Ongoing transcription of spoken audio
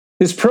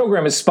This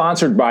program is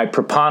sponsored by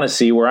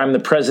Proponisi, where I'm the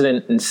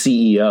president and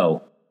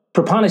CEO.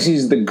 Proponisi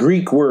is the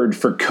Greek word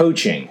for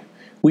coaching.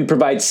 We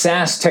provide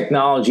SaaS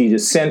technology to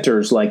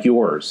centers like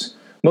yours.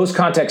 Most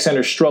contact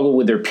centers struggle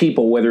with their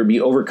people, whether it be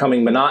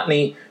overcoming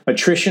monotony,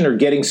 attrition, or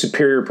getting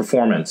superior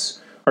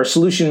performance. Our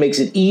solution makes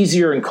it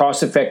easier and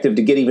cost-effective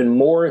to get even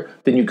more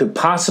than you could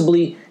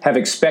possibly have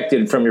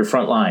expected from your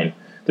front line.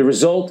 The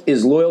result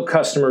is loyal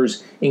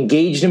customers,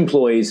 engaged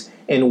employees,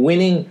 and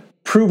winning,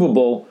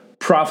 provable,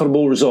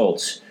 profitable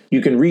results. You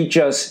can reach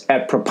us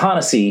at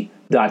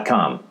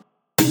proponisi.com.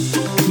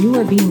 You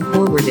are being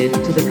forwarded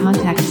to the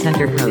contact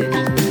center coach.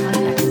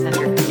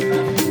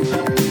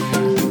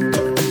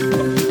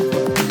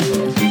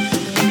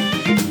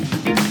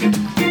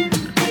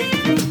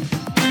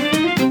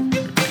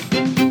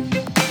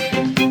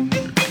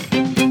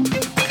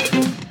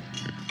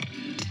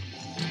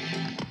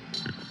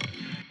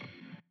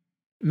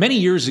 Many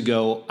years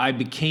ago, I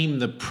became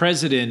the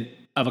president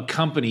of a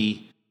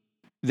company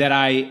that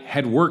I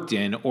had worked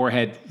in or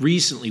had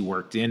recently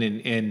worked in,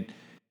 and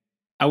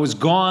I was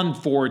gone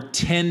for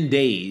 10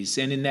 days.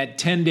 And in that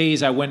 10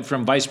 days, I went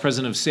from vice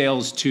president of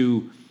sales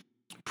to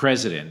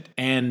president.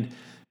 And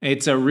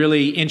it's a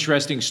really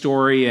interesting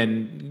story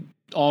and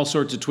all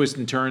sorts of twists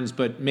and turns,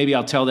 but maybe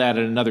I'll tell that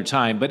at another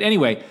time. But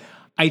anyway,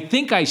 I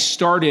think I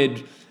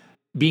started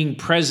being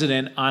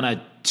president on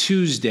a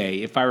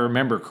Tuesday, if I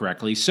remember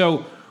correctly.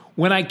 So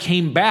when I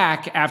came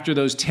back after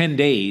those 10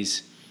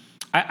 days,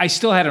 I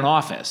still had an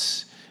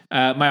office.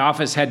 My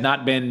office had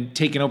not been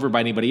taken over by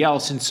anybody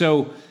else. And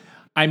so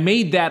I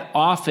made that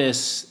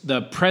office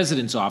the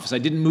president's office. I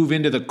didn't move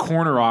into the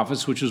corner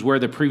office, which was where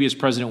the previous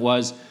president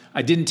was.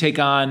 I didn't take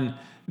on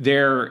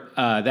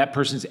that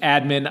person's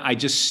admin. I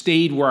just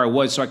stayed where I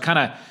was. So I kind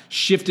of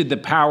shifted the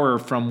power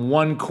from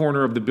one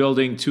corner of the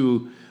building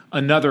to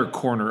another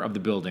corner of the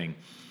building.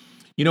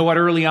 You know what?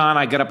 Early on,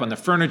 I got up on the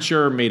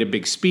furniture, made a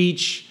big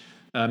speech,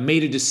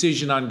 made a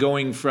decision on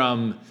going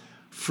from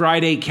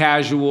Friday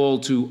casual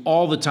to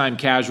all the time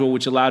casual,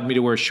 which allowed me to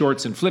wear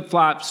shorts and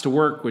flip-flops to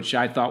work, which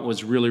I thought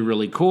was really,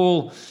 really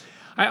cool.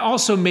 I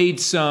also made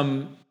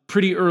some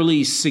pretty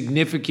early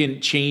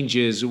significant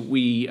changes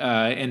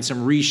and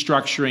some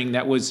restructuring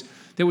that was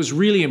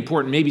really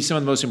important, maybe some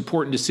of the most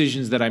important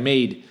decisions that I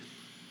made.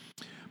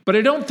 But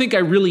I don't think I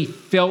really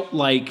felt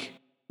like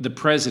the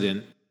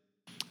president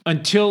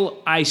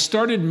until I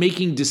started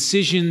making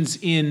decisions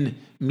in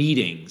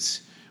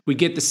meetings. We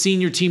get the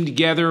senior team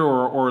together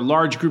or a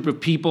large group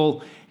of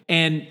people.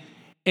 And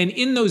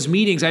in those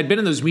meetings, I'd been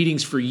in those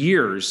meetings for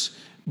years,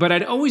 but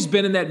I'd always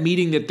been in that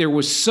meeting that there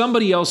was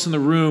somebody else in the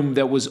room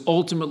that was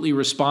ultimately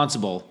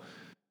responsible,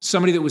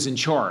 somebody that was in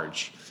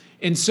charge.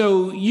 And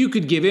so you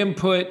could give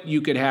input,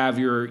 you could have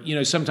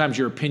sometimes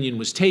your opinion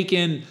was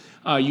taken.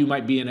 You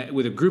might be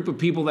with a group of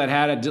people that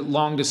had a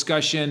long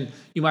discussion.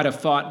 You might have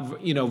fought,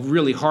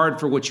 really hard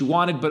for what you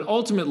wanted, but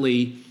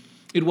ultimately,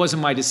 it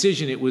wasn't my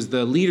decision. It was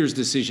the leader's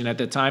decision at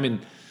that time, and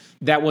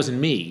that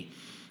wasn't me.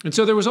 And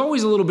so there was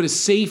always a little bit of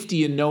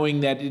safety in knowing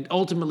that it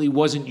ultimately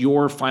wasn't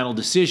your final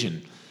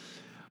decision.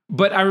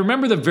 But I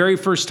remember the very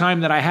first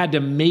time that I had to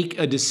make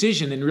a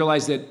decision and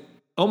realize that,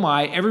 oh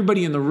my,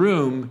 everybody in the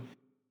room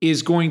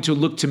is going to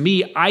look to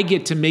me. I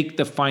get to make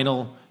the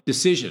final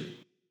decision.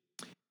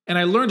 And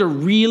I learned a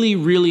really,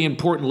 really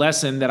important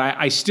lesson that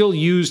I still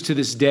use to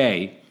this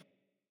day.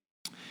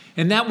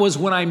 And that was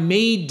when I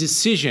made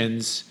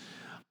decisions,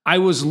 I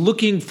was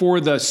looking for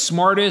the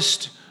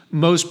smartest,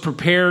 most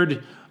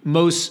prepared,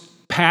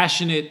 most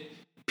passionate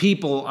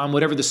people on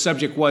whatever the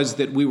subject was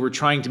that we were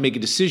trying to make a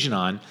decision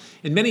on.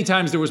 And many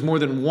times there was more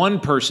than one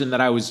person that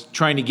I was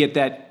trying to get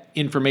that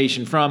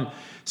information from.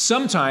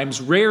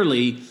 Sometimes,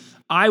 rarely,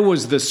 I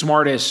was the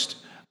smartest,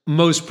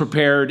 most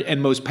prepared,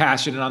 and most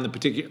passionate on the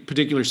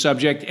particular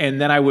subject, and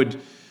then I would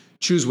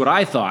choose what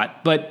I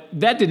thought. But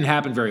that didn't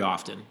happen very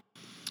often.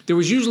 There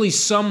was usually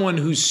someone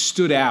who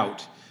stood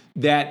out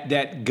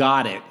that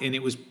got it, and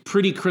it was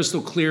pretty crystal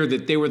clear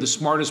that they were the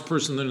smartest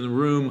person in the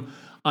room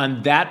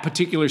on that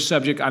particular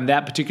subject, on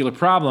that particular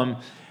problem,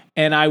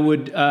 and I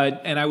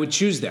would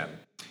choose them.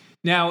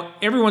 Now,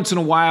 every once in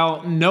a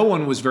while, no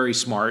one was very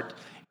smart,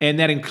 and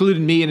that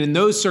included me. And in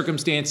those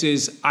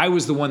circumstances, I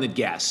was the one that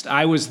guessed.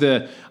 I was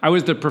the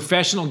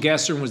professional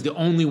guesser and was the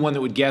only one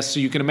that would guess. So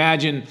you can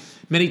imagine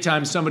many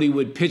times somebody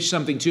would pitch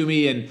something to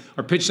me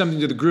or pitch something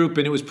to the group,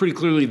 and it was pretty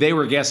clearly they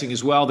were guessing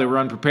as well. They were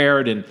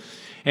unprepared, and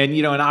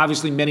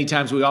obviously many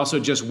times we also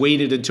just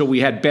waited until we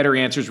had better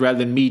answers rather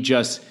than me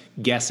just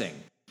guessing.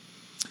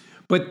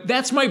 But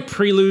that's my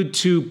prelude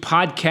to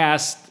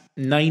podcast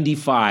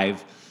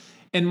 95.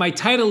 And my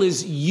title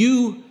is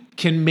You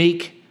Can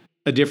Make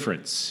a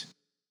Difference.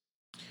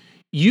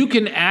 You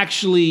can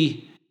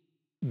actually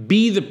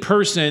be the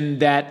person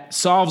that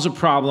solves a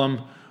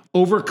problem,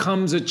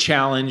 overcomes a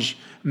challenge,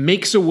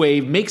 makes a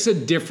wave, makes a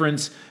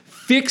difference,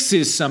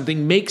 fixes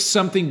something, makes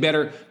something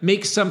better,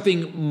 makes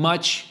something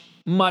much,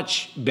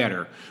 much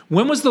better.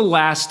 When was the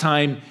last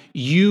time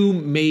you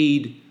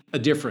made a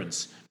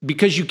difference?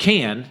 Because you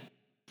can.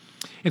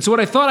 And so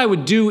what I thought I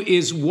would do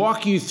is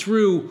walk you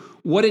through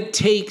what it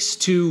takes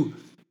to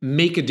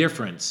make a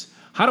difference.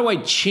 How do I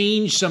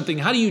change something?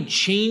 How do you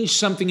change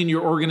something in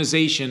your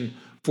organization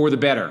for the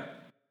better?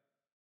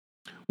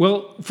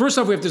 Well, first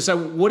off, we have to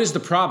decide, what is the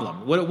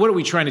problem? What are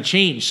we trying to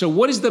change? So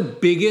what is the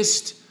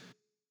biggest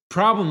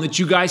problem that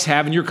you guys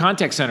have in your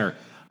contact center?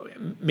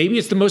 Maybe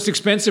it's the most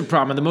expensive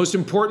problem, or the most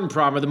important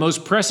problem, or the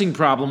most pressing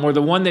problem, or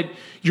the one that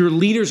your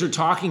leaders are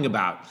talking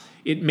about.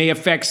 It may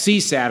affect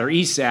CSAT or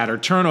ESAT or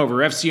turnover,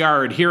 FCR,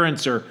 or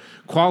adherence, or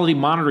quality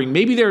monitoring.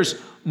 Maybe there's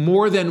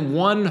more than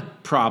one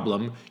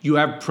problem. You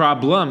have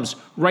problems.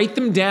 Write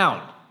them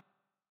down.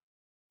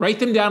 Write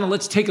them down and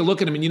let's take a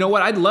look at them. And you know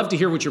what? I'd love to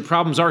hear what your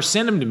problems are.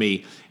 Send them to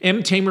me,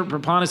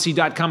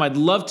 mtamer@preponderance.com. I'd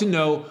love to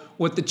know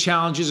what the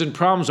challenges and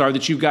problems are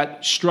that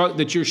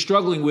that you're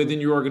struggling with in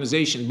your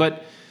organization.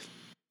 But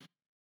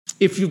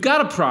if you've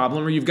got a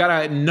problem or you've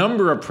got a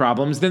number of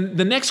problems, then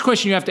the next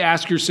question you have to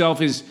ask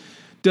yourself is,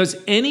 does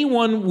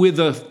anyone with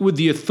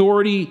the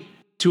authority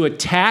to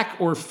attack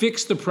or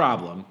fix the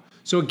problem?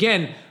 So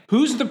again,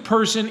 who's the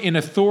person in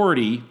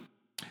authority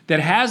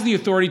that has the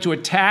authority to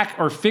attack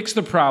or fix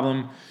the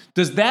problem?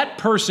 Does that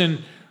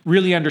person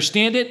really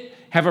understand it,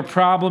 have a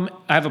problem,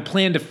 have a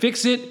plan to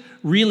fix it,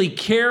 really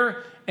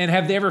care, and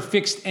have they ever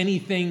fixed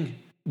anything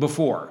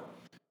before?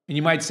 And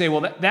you might say,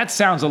 well, that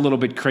sounds a little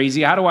bit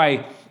crazy. Where do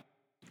I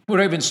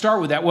even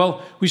start with that?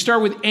 Well, we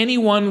start with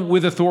anyone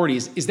with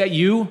authorities. Is that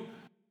you?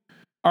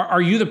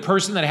 Are you the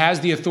person that has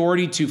the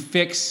authority to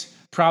fix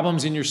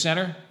problems in your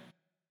center?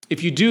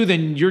 If you do,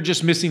 then you're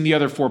just missing the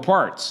other four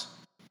parts.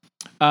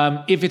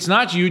 If it's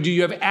not you, do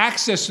you have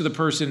access to the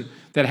person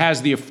that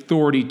has the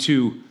authority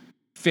to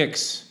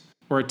fix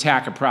or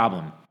attack a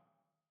problem?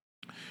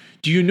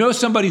 Do you know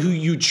somebody who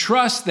you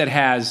trust that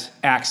has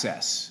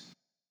access?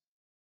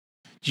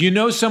 Do you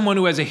know someone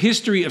who has a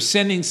history of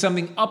sending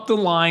something up the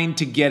line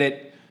to get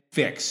it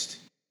fixed?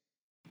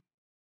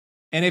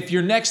 And if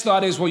your next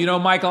thought is, well,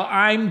 Michael,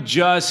 I'm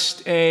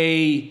just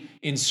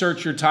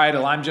insert your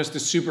title. I'm just a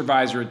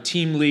supervisor, a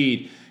team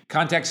lead,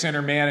 contact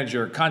center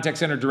manager, contact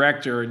center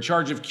director, in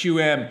charge of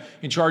QM,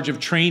 in charge of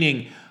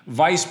training,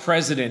 vice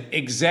president,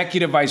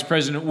 executive vice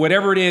president,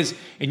 whatever it is,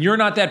 and you're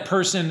not that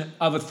person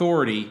of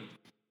authority,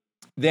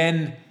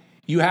 then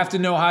you have to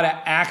know how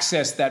to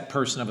access that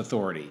person of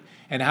authority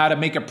and how to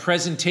make a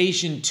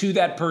presentation to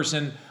that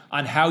person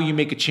on how you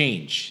make a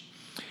change.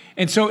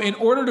 And so in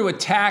order to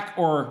attack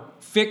or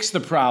fix the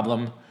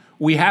problem,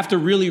 we have to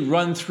really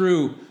run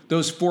through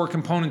those four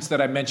components that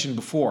I mentioned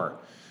before.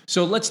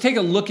 So let's take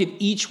a look at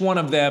each one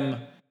of them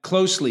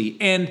closely.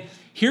 And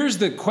here's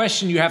the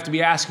question you have to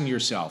be asking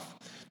yourself.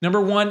 Number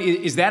one,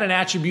 is that an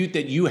attribute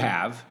that you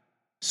have?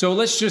 So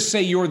let's just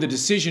say you're the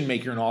decision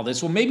maker in all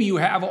this. Well, maybe you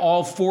have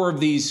all four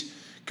of these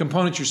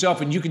components yourself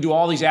and you can do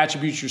all these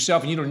attributes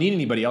yourself and you don't need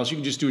anybody else. You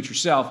can just do it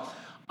yourself.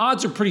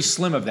 Odds are pretty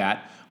slim of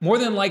that. More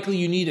than likely,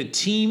 you need a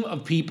team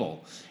of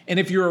people. And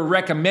if you're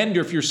a recommender,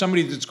 if you're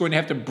somebody that's going to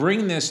have to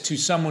bring this to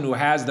someone who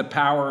has the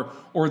power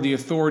or the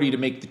authority to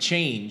make the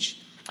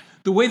change,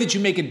 the way that you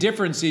make a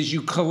difference is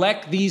you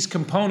collect these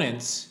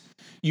components,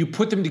 you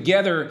put them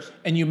together,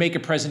 and you make a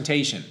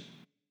presentation.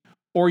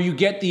 Or you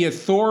get the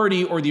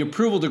authority or the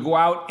approval to go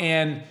out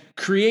and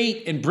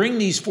create and bring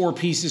these four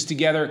pieces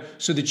together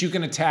so that you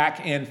can attack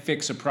and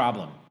fix a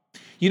problem.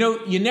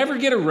 You never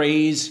get a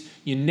raise,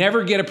 you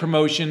never get a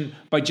promotion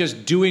by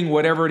just doing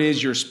whatever it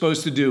is you're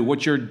supposed to do,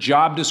 what your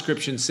job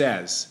description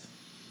says.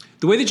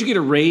 The way that you get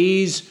a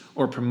raise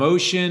or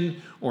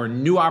promotion or a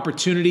new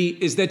opportunity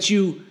is that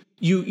you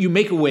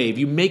make a wave,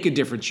 you make a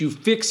difference, you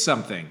fix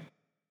something.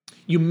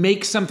 You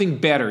make something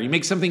better. You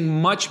make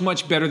something much,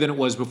 much better than it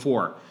was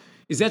before.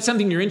 Is that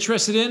something you're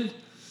interested in?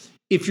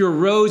 If you're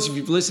Rose, if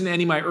you've listened to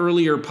any of my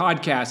earlier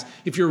podcasts,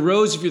 if you're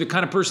Rose, if you're the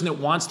kind of person that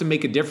wants to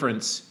make a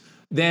difference,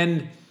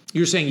 then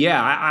you're saying,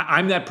 yeah,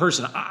 I'm that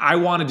person. I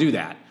want to do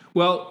that.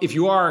 Well, if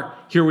you are,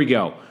 here we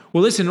go.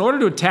 Well, listen, in order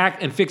to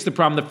attack and fix the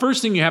problem, the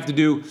first thing you have to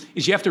do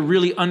is you have to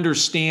really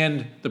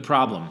understand the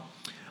problem.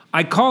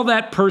 I call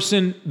that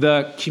person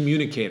the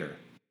communicator.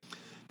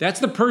 That's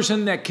the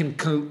person that can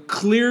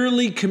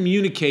clearly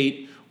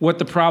communicate what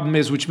the problem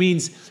is, which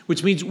means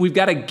we've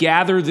got to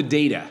gather the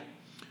data.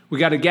 We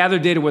got to gather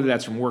data, whether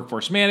that's from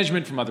workforce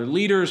management, from other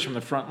leaders, from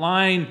the front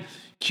line,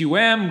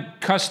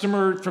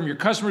 QM, from your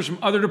customers, from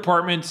other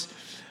departments.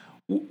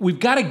 We've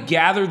got to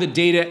gather the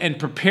data and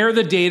prepare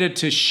the data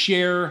to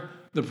share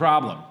the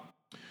problem.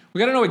 We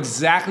got to know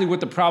exactly what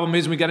the problem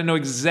is. We got to know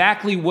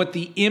exactly what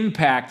the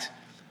impact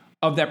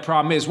of that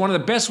problem is. One of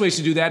the best ways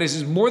to do that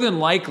is more than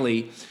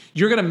likely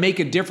you're going to make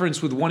a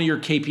difference with one of your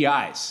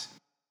KPIs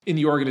in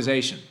the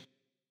organization.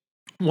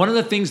 One of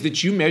the things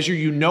that you measure,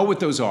 you know what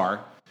those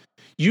are.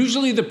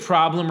 Usually the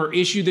problem or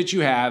issue that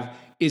you have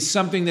is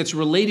something that's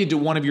related to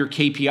one of your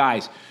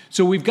KPIs.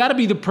 So we've got to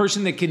be the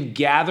person that can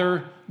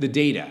gather the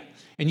data.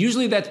 And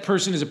usually that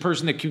person is a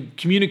person that can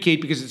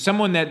communicate because it's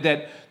someone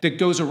that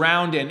goes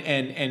around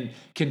and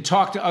can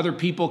talk to other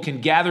people,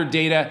 can gather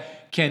data,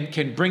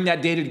 can bring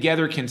that data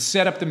together, can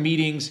set up the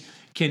meetings,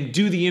 can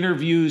do the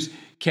interviews,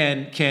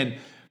 can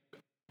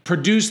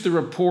produce the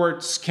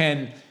reports,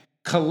 can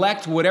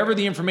collect whatever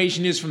the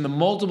information is from the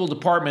multiple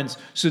departments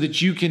so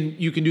that you can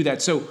do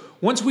that. So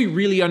once we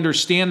really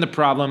understand the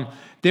problem,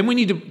 then we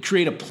need to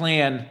create a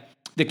plan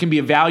that can be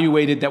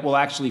evaluated that will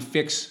actually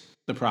fix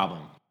the problem.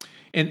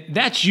 And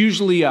that's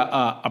usually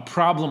a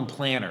problem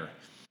planner.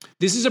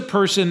 This is a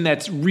person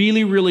that's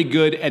really, really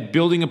good at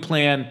building a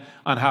plan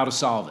on how to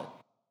solve it.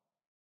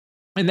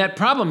 And that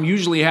problem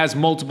usually has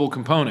multiple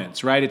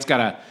components, right? It's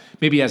got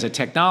maybe has a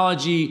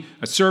technology,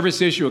 a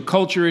service issue, a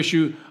culture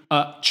issue,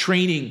 a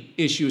training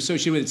issue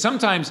associated with it.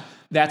 Sometimes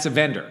that's a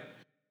vendor,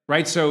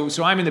 right? So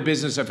I'm in the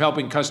business of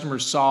helping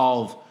customers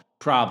solve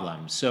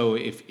problems. So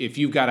if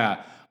you've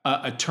got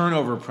a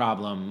turnover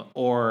problem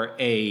or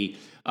a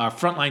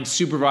frontline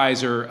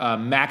supervisor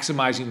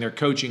maximizing their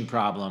coaching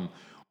problem,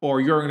 or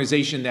your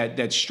organization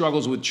that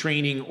struggles with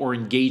training or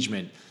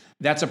engagement,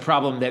 that's a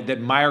problem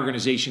that my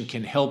organization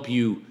can help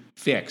you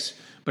fix.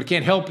 But it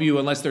can't help you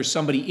unless there's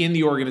somebody in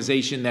the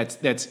organization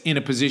that's in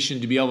a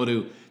position to be able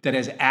to, that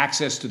has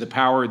access to the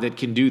power that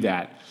can do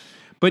that.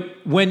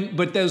 But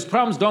those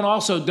problems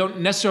don't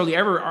necessarily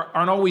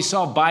aren't always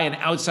solved by an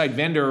outside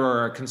vendor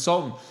or a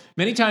consultant.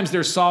 Many times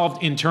they're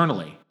solved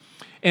internally.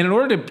 And in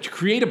order to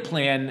create a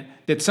plan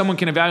that someone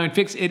can evaluate and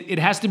fix, it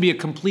has to be a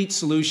complete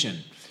solution,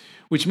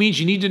 which means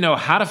you need to know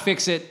how to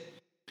fix it,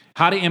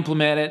 how to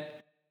implement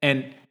it,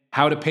 and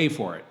how to pay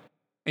for it.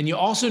 And you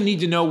also need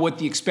to know what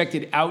the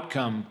expected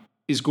outcome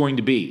is going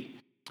to be.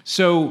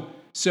 So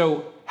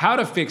how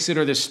to fix it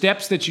are the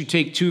steps that you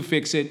take to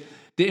fix it.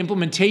 The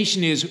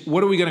implementation is,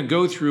 what are we going to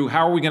go through?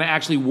 How are we going to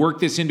actually work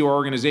this into our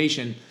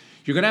organization?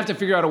 You're going to have to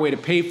figure out a way to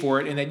pay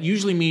for it, and that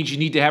usually means you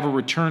need to have a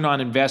return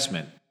on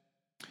investment,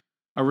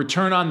 a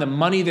return on the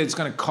money that's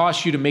going to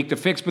cost you to make the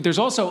fix. But there's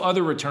also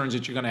other returns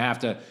that you're going to have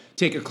to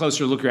take a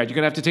closer look at. You're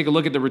going to have to take a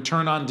look at the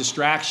return on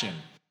distraction.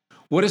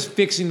 What is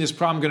fixing this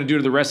problem going to do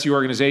to the rest of the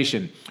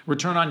organization?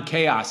 Return on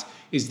chaos.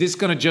 Is this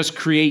going to just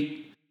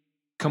create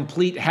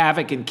complete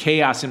havoc and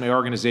chaos in my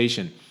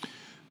organization?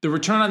 The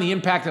return on the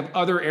impact of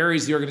other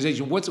areas of the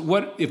organization.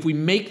 What if we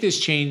make this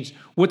change,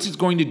 what's it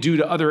going to do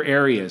to other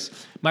areas?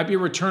 It might be a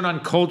return on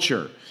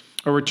culture,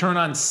 a return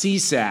on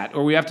CSAT,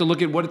 or we have to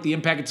look at what the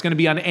impact it's going to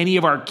be on any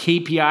of our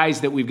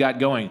KPIs that we've got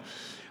going.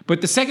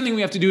 But the second thing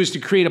we have to do is to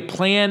create a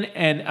plan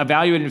and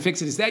evaluate and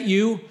fix it. Is that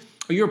you?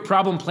 Are you a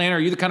problem planner? Are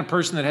you the kind of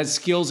person that has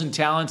skills and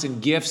talents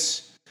and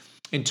gifts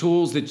and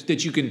tools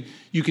that you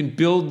can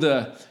build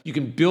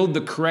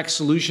the correct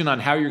solution on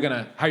how you're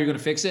gonna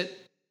fix it?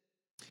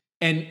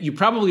 And you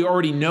probably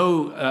already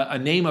know a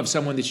name of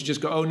someone that you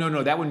just go, oh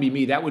no, that wouldn't be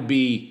me. That would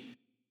be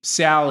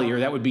Sally, or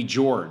that would be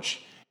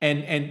George.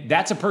 And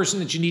that's a person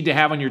that you need to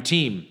have on your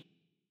team.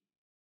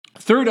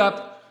 Third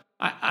up,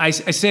 I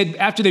said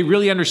after they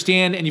really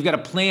understand and you've got a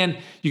plan,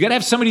 you got to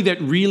have somebody that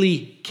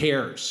really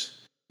cares.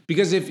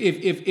 Because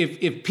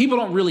if people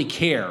don't really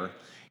care,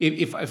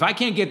 if I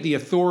can't get the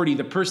authority,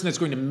 the person that's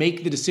going to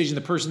make the decision,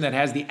 the person that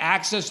has the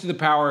access to the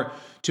power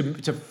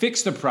to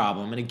fix the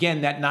problem, and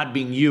again, that not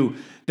being you,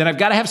 then I've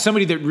got to have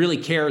somebody that really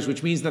cares,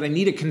 which means that I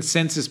need a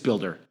consensus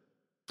builder.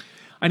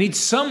 I need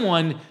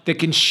someone that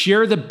can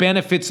share the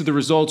benefits of the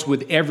results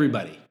with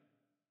everybody.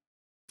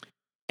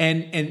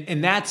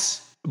 And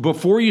that's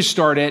before you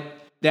start it,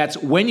 that's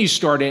when you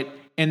start it,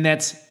 and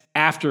that's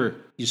after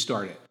you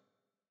start it.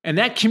 And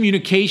that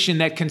communication,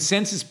 that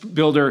consensus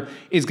builder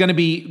is going to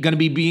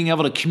be being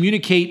able to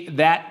communicate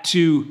that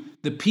to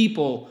the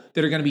people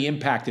that are going to be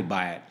impacted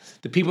by it.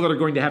 The people that are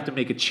going to have to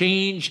make a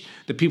change,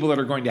 the people that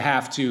are going to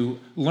have to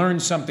learn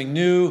something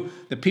new,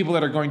 the people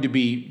that are going to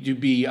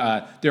be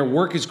their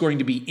work is going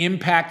to be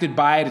impacted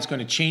by it. It's going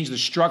to change the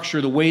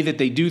structure, the way that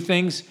they do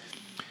things.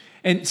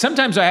 And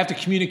sometimes I have to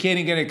communicate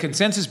and get a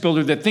consensus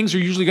builder that things are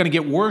usually going to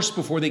get worse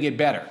before they get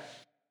better.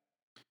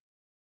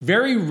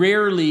 Very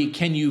rarely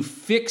can you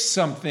fix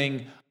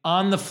something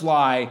on the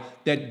fly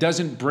that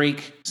doesn't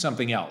break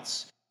something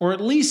else, or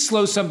at least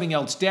slow something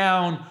else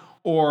down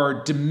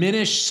or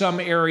diminish some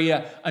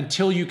area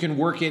until you can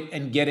work it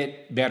and get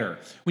it better.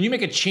 When you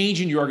make a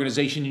change in your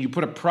organization and you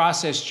put a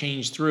process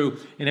change through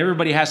and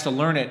everybody has to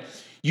learn it,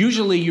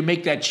 usually you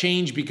make that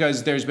change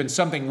because there's been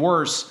something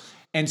worse.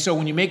 And so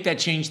when you make that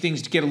change,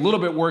 things get a little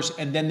bit worse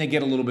and then they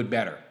get a little bit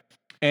better.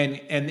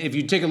 And if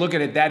you take a look at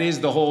it, that is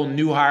the whole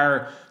new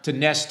hire to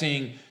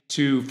nesting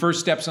to first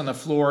steps on the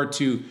floor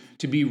to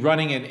be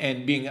running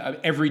and being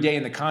every day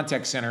in the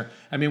contact center.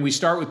 I mean, we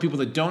start with people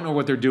that don't know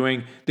what they're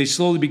doing. They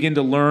slowly begin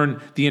to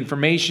learn the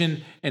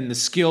information and the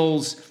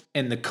skills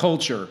and the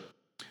culture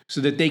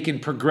so that they can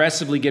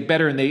progressively get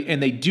better, and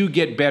they do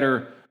get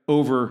better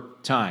over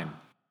time.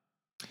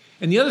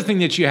 And the other thing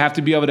that you have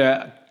to be able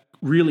to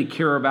really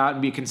care about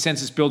and be a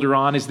consensus builder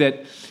on is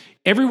that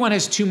everyone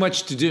has too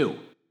much to do.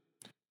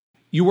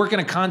 You work in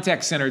a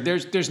contact center,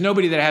 there's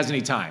nobody that has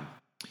any time.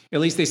 At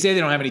least they say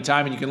they don't have any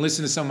time, and you can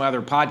listen to some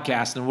other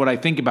podcasts and what I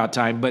think about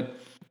time, but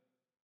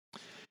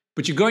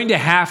you're going to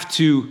have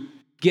to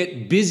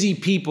get busy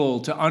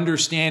people to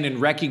understand and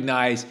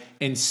recognize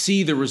and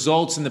see the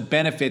results and the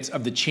benefits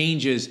of the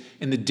changes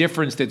and the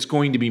difference that's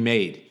going to be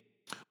made.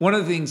 One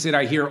of the things that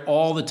I hear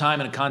all the time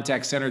in a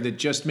contact center that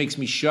just makes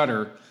me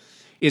shudder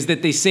is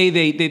that they say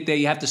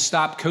they have to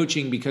stop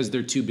coaching because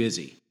they're too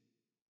busy.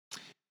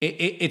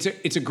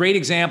 It's a great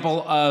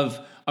example of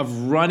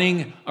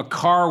running a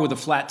car with a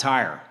flat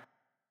tire.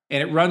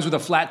 And it runs with a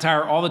flat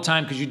tire all the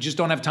time because you just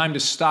don't have time to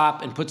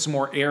stop and put some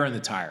more air in the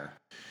tire.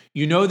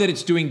 You know that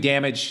it's doing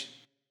damage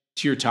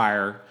to your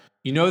tire.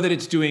 You know that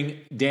it's doing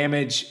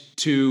damage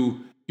to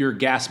your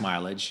gas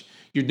mileage.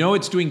 You know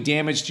it's doing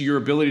damage to your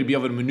ability to be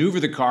able to maneuver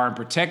the car and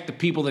protect the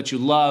people that you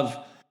love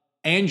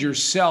and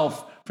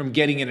yourself from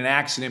getting in an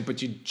accident,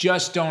 but you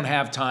just don't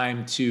have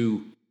time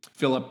to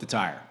fill up the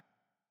tire.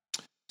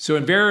 So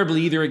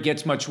invariably, either it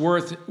gets much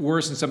worse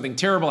and something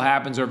terrible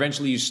happens, or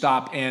eventually you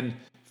stop and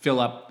fill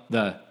up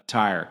the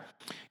tire.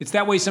 It's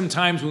that way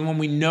sometimes when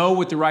we know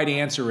what the right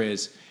answer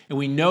is, and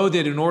we know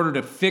that in order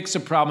to fix a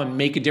problem and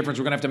make a difference,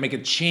 we're going to have to make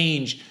a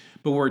change,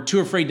 but we're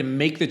too afraid to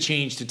make the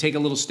change, to take a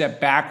little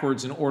step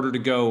backwards in order to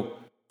go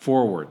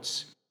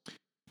forwards.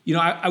 You know,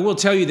 I will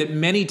tell you that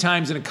many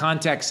times in a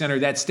contact center,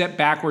 that step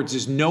backwards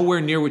is nowhere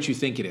near what you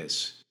think it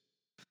is.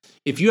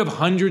 If you have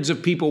hundreds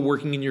of people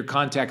working in your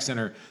contact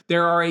center,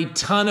 there are a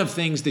ton of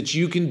things that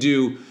you can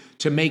do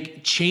to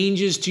make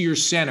changes to your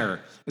center,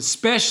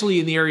 especially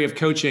in the area of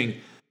coaching,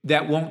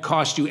 that won't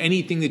cost you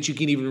anything that you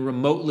can even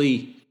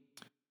remotely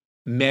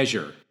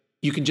measure.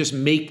 You can just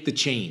make the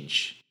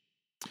change.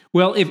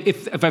 Well,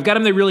 if I've got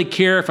them that really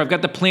care, if I've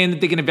got the plan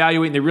that they can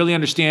evaluate and they really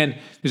understand,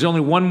 there's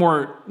only one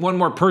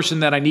more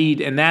person that I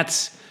need, and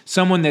that's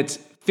someone that's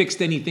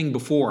fixed anything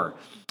before.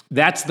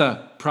 That's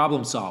the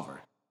problem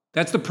solver.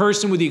 That's the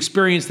person with the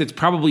experience that's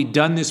probably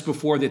done this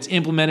before, that's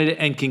implemented it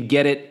and can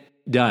get it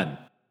done.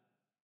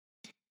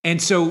 And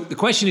so the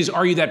question is,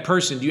 are you that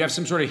person? Do you have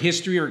some sort of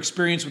history or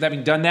experience with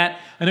having done that?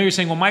 I know you're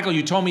saying, well, Michael,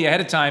 you told me ahead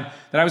of time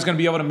that I was going to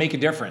be able to make a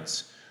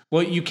difference.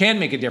 Well, you can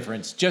make a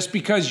difference. Just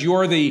because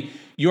you're the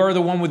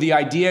one with the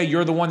idea,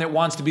 you're the one that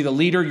wants to be the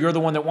leader, you're the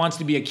one that wants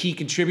to be a key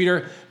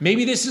contributor.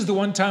 Maybe this is the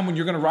one time when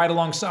you're going to ride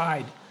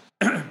alongside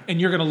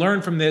and you're going to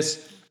learn from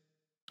this.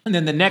 And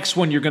then the next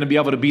one, you're going to be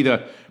able to be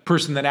the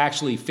person that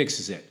actually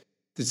fixes it.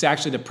 That's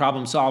actually the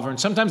problem solver. And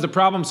sometimes the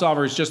problem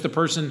solver is just the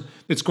person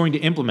that's going to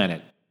implement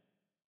it.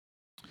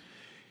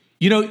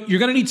 You know, you're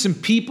going to need some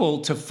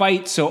people to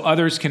fight so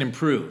others can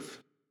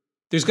improve.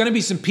 There's going to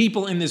be some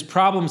people in this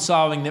problem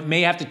solving that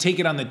may have to take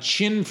it on the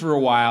chin for a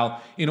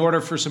while in order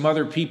for some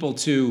other people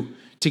to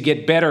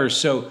get better.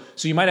 So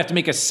you might have to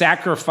make a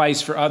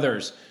sacrifice for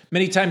others.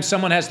 Many times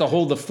someone has to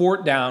hold the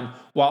fort down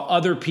while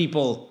other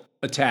people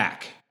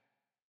attack.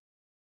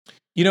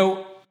 You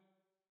know,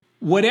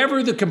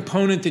 whatever the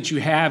component that you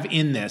have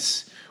in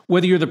this,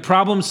 whether you're the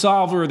problem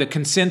solver or the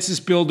consensus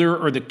builder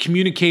or the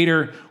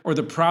communicator or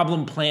the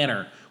problem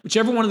planner,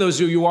 whichever one of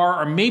those you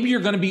are, or maybe you're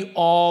going to be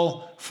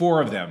all four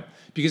of them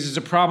because it's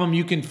a problem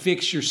you can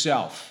fix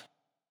yourself.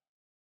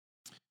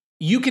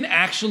 You can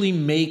actually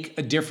make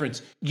a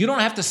difference. You don't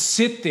have to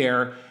sit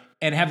there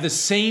and have the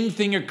same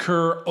thing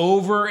occur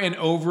over and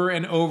over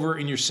and over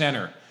in your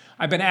center.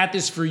 I've been at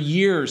this for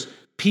years.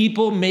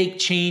 People make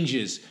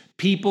changes.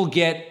 People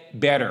get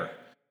better.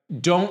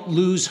 Don't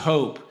lose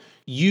hope.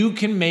 You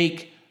can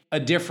make a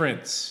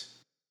difference.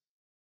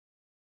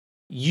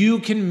 You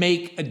can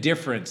make a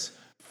difference.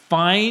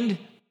 Find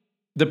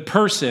the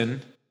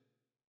person,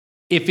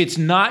 if it's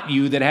not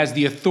you, that has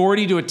the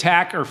authority to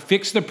attack or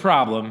fix the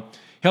problem.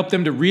 Help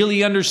them to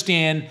really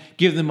understand.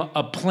 Give them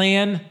a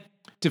plan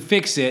to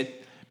fix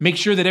it. Make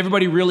sure that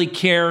everybody really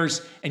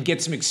cares and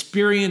get some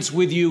experience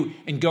with you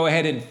and go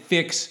ahead and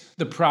fix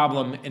the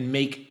problem and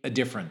make a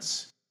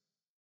difference.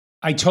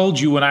 I told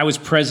you when I was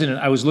president,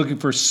 I was looking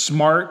for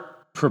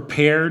smart,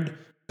 prepared,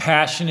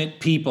 passionate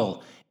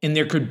people, and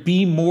there could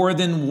be more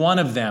than one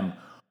of them.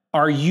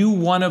 Are you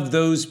one of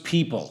those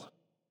people?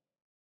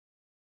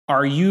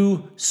 Are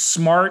you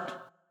smart,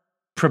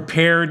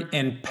 prepared,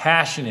 and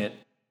passionate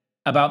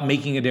about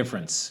making a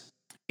difference?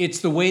 It's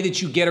the way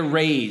that you get a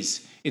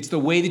raise. It's the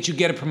way that you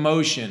get a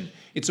promotion.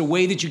 It's a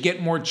way that you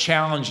get more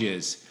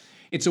challenges.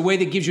 It's a way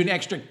that gives you an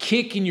extra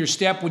kick in your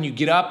step when you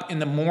get up in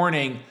the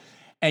morning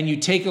and you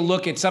take a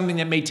look at something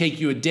that may take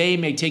you a day,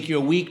 may take you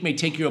a week, may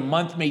take you a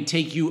month, may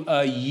take you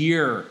a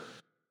year.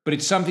 But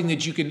it's something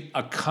that you can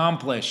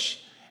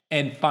accomplish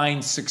and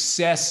find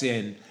success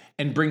in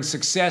and bring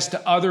success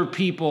to other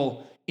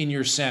people in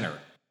your center.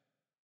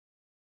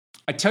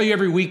 I tell you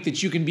every week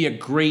that you can be a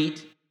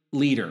great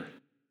leader.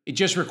 It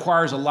just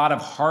requires a lot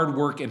of hard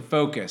work and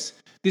focus.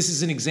 This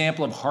is an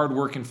example of hard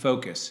work and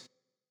focus.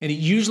 And it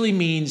usually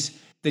means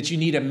that you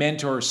need a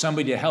mentor or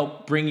somebody to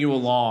help bring you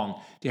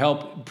along, to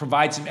help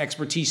provide some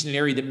expertise in an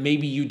area that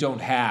maybe you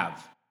don't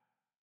have.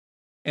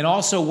 And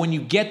also, when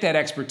you get that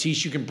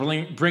expertise, you can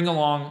bring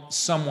along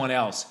someone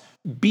else.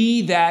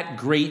 Be that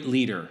great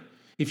leader.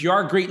 If you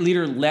are a great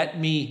leader, let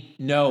me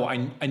know.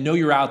 I know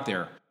you're out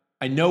there.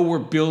 I know we're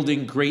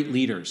building great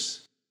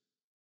leaders.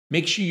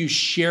 Make sure you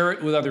share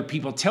it with other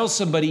people. Tell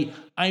somebody,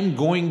 I'm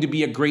going to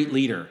be a great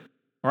leader,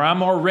 or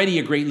I'm already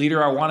a great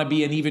leader. I want to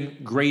be an even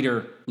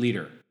greater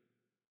leader.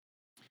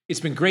 It's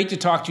been great to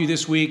talk to you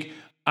this week.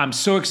 I'm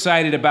so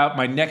excited about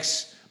my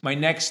next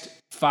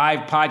 5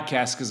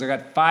 podcasts because I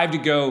got 5 to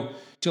go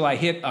till I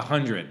hit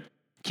 100.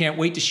 Can't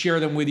wait to share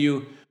them with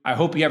you. I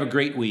hope you have a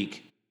great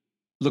week.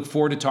 Look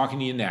forward to talking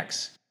to you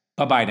next.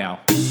 Bye-bye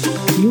now.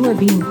 You are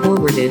being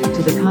forwarded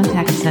to the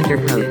contact center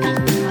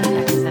coach.